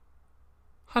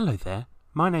Hello there,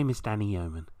 my name is Danny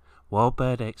Yeoman, wild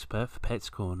bird expert for Pets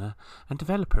Corner and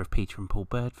developer of Peter and Paul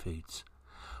Bird Foods.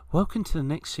 Welcome to the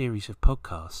next series of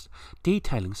podcasts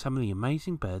detailing some of the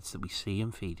amazing birds that we see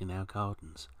and feed in our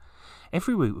gardens.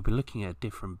 Every week we'll be looking at a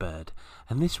different bird,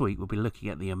 and this week we'll be looking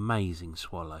at the amazing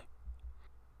swallow.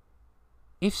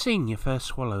 If seeing your first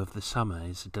swallow of the summer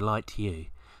is a delight to you,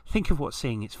 think of what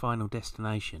seeing its final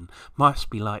destination must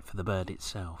be like for the bird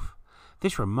itself.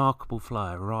 This remarkable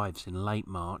fly arrives in late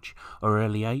March or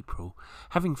early April,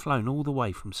 having flown all the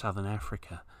way from southern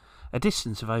Africa, a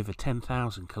distance of over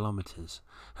 10,000 kilometres,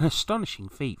 an astonishing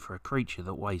feat for a creature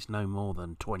that weighs no more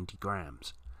than 20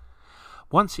 grams.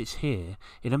 Once it's here,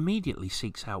 it immediately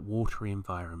seeks out watery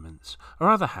environments or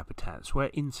other habitats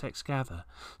where insects gather,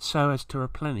 so as to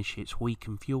replenish its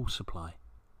weakened fuel supply.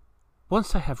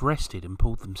 Once they have rested and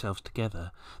pulled themselves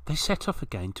together, they set off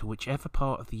again to whichever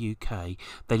part of the UK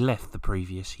they left the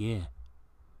previous year.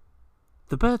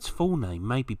 The bird's full name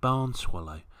may be barn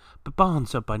swallow, but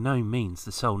barns are by no means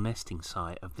the sole nesting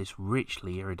site of this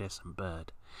richly iridescent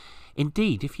bird.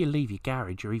 Indeed, if you leave your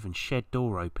garage or even shed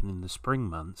door open in the spring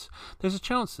months, there's a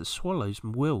chance that swallows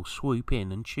will swoop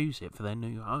in and choose it for their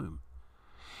new home.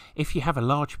 If you have a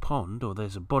large pond or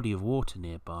there's a body of water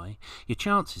nearby, your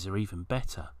chances are even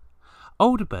better.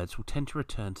 Older birds will tend to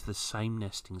return to the same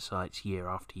nesting sites year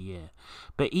after year,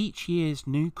 but each year's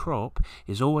new crop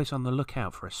is always on the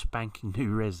lookout for a spanking new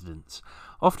residence,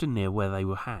 often near where they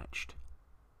were hatched.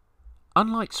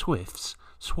 Unlike swifts,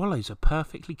 swallows are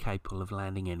perfectly capable of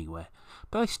landing anywhere,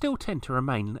 but they still tend to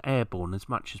remain airborne as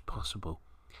much as possible.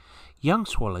 Young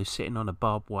swallows sitting on a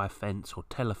barbed wire fence or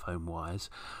telephone wires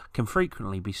can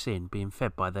frequently be seen being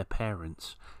fed by their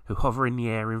parents, who hover in the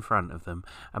air in front of them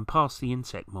and pass the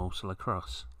insect morsel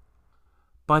across.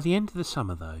 By the end of the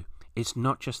summer, though, it's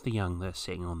not just the young that are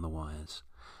sitting on the wires.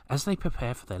 As they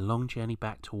prepare for their long journey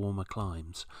back to warmer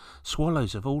climes,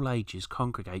 swallows of all ages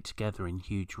congregate together in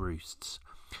huge roosts,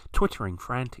 twittering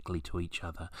frantically to each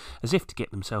other as if to get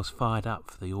themselves fired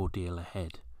up for the ordeal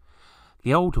ahead.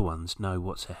 The older ones know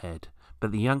what's ahead,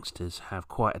 but the youngsters have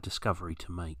quite a discovery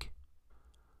to make.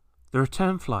 The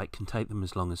return flight can take them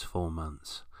as long as 4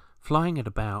 months, flying at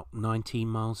about 19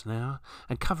 miles an hour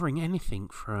and covering anything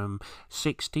from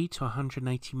 60 to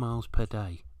 180 miles per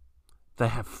day. They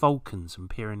have falcons and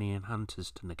Pyrenean hunters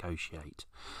to negotiate.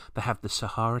 They have the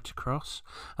Sahara to cross,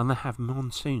 and they have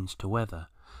monsoons to weather.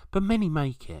 But many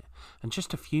make it, and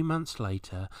just a few months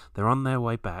later they're on their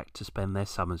way back to spend their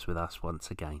summers with us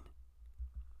once again.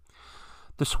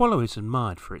 The swallow is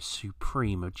admired for its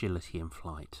supreme agility in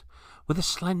flight. With a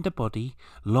slender body,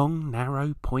 long,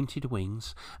 narrow, pointed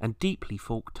wings, and deeply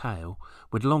forked tail,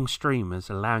 with long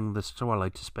streamers allowing the swallow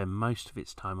to spend most of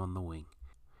its time on the wing.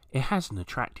 It has an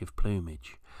attractive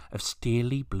plumage of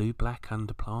steely blue-black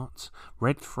underparts,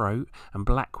 red throat, and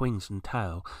black wings and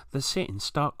tail that sit in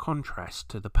stark contrast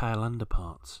to the pale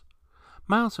underparts.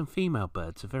 Males and female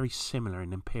birds are very similar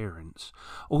in appearance,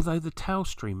 although the tail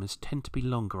streamers tend to be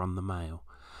longer on the male,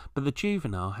 but the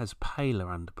juvenile has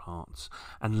paler underparts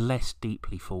and less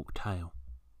deeply forked tail.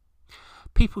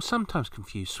 People sometimes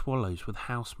confuse swallows with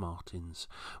house martins,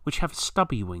 which have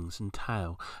stubby wings and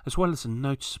tail, as well as a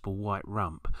noticeable white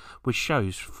rump, which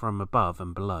shows from above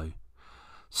and below.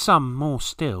 Some, more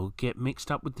still, get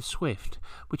mixed up with the swift,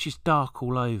 which is dark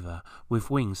all over,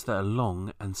 with wings that are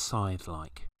long and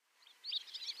scythe-like.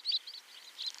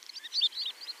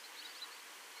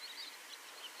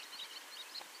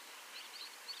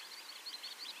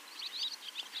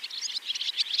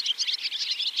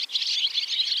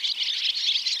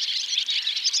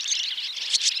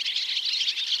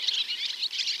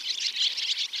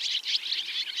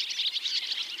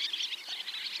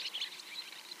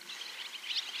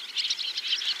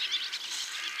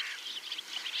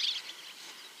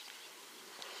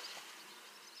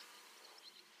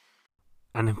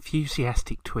 An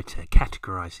enthusiastic twitter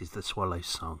categorises the swallow's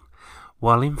song.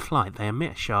 While in flight they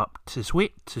emit a sharp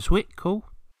to-swit call.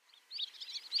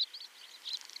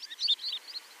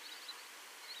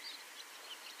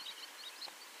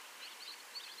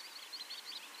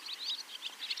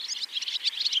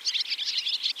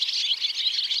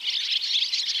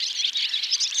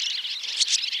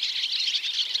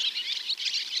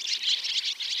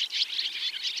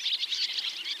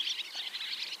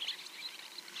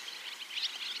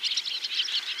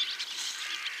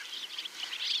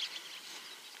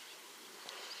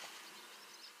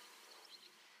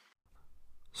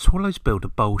 Swallows build a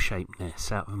bowl-shaped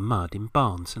nest out of mud in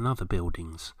barns and other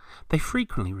buildings. They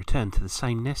frequently return to the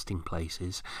same nesting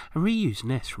places and reuse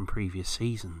nests from previous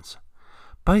seasons.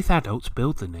 Both adults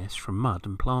build the nest from mud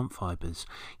and plant fibres,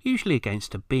 usually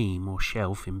against a beam or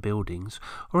shelf in buildings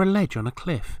or a ledge on a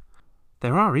cliff.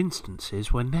 There are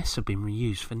instances where nests have been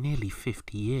reused for nearly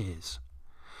 50 years.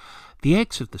 The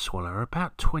eggs of the swallow are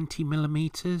about 20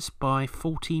 millimetres by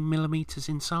 14 millimetres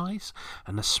in size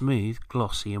and are smooth,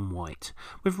 glossy and white,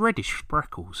 with reddish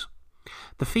speckles.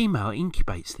 The female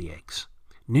incubates the eggs.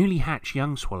 Newly hatched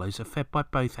young swallows are fed by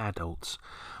both adults.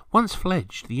 Once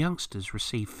fledged, the youngsters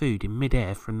receive food in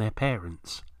mid-air from their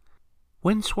parents.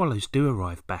 When swallows do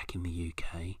arrive back in the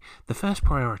UK, the first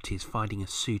priority is finding a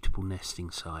suitable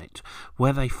nesting site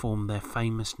where they form their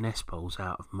famous nest bowls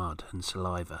out of mud and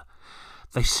saliva.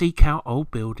 They seek out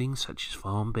old buildings such as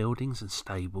farm buildings and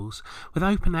stables with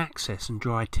open access and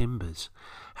dry timbers.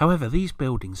 However, these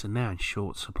buildings are now in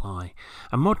short supply,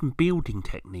 and modern building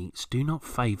techniques do not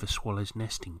favour swallows'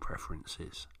 nesting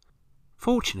preferences.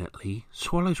 Fortunately,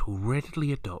 swallows will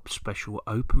readily adopt special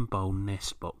open bowl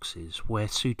nest boxes where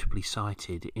suitably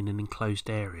sited in an enclosed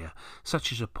area,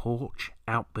 such as a porch,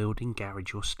 outbuilding,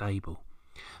 garage or stable.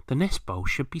 The nest bowl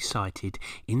should be sited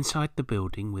inside the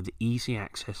building with easy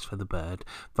access for the bird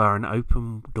via an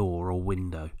open door or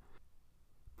window.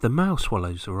 The male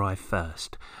swallows arrive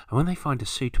first, and when they find a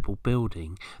suitable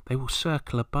building, they will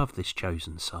circle above this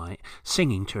chosen site,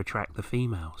 singing to attract the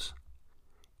females.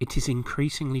 It is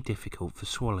increasingly difficult for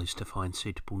swallows to find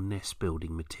suitable nest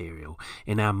building material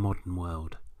in our modern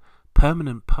world.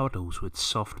 Permanent puddles with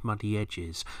soft muddy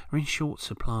edges are in short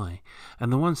supply,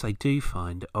 and the ones they do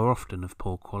find are often of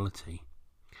poor quality.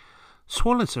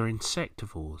 Swallows are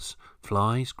insectivores.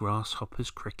 Flies, grasshoppers,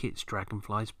 crickets,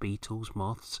 dragonflies, beetles,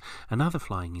 moths and other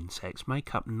flying insects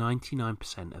make up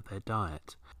 99% of their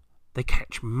diet. They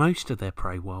catch most of their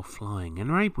prey while flying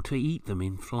and are able to eat them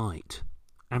in flight.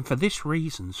 And for this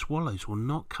reason, swallows will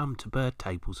not come to bird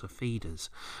tables of feeders,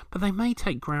 but they may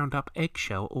take ground up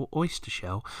eggshell or oyster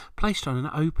shell placed on an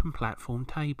open platform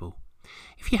table.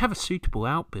 If you have a suitable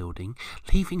outbuilding,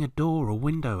 leaving a door or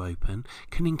window open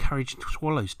can encourage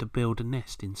swallows to build a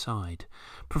nest inside.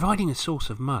 Providing a source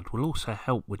of mud will also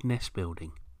help with nest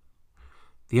building.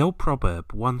 The old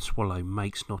proverb, "one swallow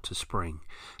makes not a spring,"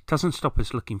 doesn't stop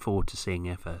us looking forward to seeing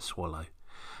ever a swallow.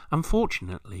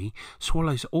 Unfortunately,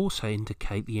 swallows also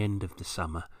indicate the end of the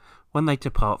summer, when they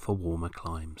depart for warmer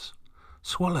climes.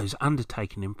 Swallows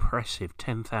undertake an impressive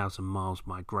 10,000 miles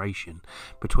migration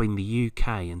between the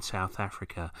UK and South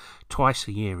Africa twice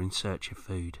a year in search of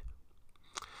food.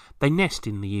 They nest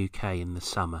in the UK in the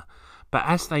summer, but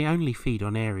as they only feed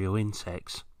on aerial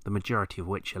insects, the majority of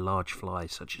which are large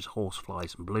flies such as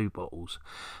horseflies and bluebottles,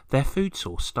 their food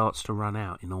source starts to run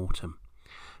out in autumn.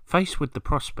 Faced with the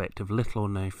prospect of little or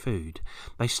no food,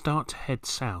 they start to head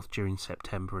south during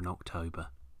September and October.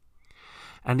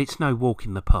 And it's no walk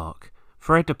in the park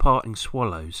for our departing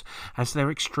swallows, as their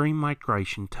extreme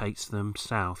migration takes them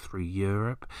south through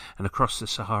Europe and across the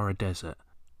Sahara Desert.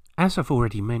 As I've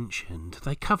already mentioned,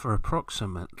 they cover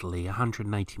approximately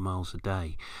 180 miles a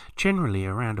day, generally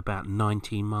around about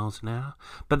 19 miles an hour,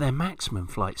 but their maximum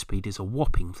flight speed is a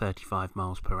whopping 35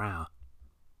 miles per hour.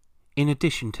 In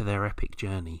addition to their epic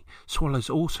journey, swallows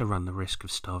also run the risk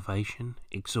of starvation,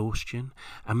 exhaustion,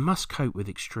 and must cope with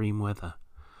extreme weather.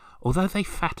 Although they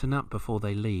fatten up before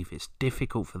they leave, it's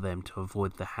difficult for them to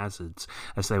avoid the hazards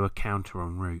as they will encounter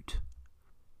en route.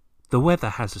 The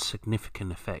weather has a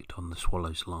significant effect on the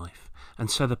swallow's life,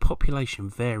 and so the population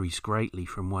varies greatly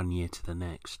from one year to the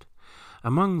next.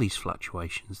 Among these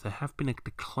fluctuations, there have been a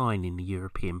decline in the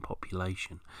European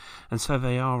population, and so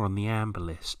they are on the amber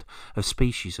list of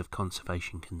species of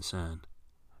conservation concern.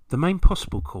 The main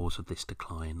possible cause of this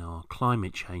decline are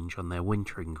climate change on their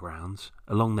wintering grounds,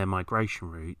 along their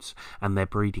migration routes and their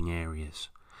breeding areas.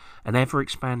 An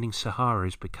ever-expanding Sahara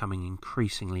is becoming an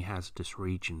increasingly hazardous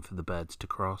region for the birds to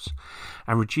cross,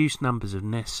 and reduced numbers of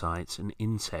nest sites and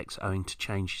insects owing to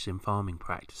changes in farming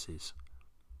practices.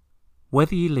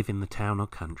 Whether you live in the town or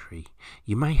country,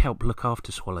 you may help look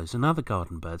after swallows and other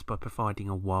garden birds by providing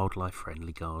a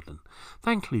wildlife-friendly garden.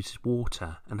 That includes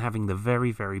water and having the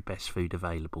very, very best food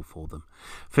available for them.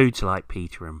 Foods like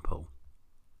Peter and Paul.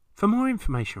 For more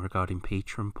information regarding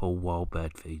Peter and Paul wild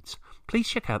bird foods, please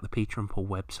check out the Peter and Paul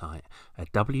website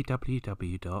at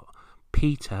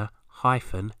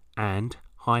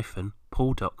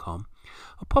www.peter-and-paul.com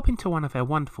or pop into one of our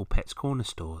wonderful Pets Corner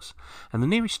stores, and the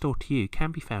nearest store to you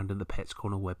can be found at the Pets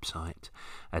Corner website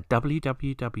at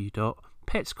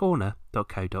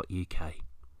www.petscorner.co.uk.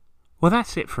 Well,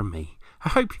 that's it from me. I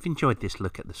hope you've enjoyed this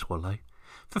look at the swallow.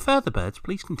 For further birds,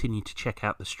 please continue to check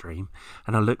out the stream,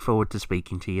 and I look forward to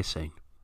speaking to you soon.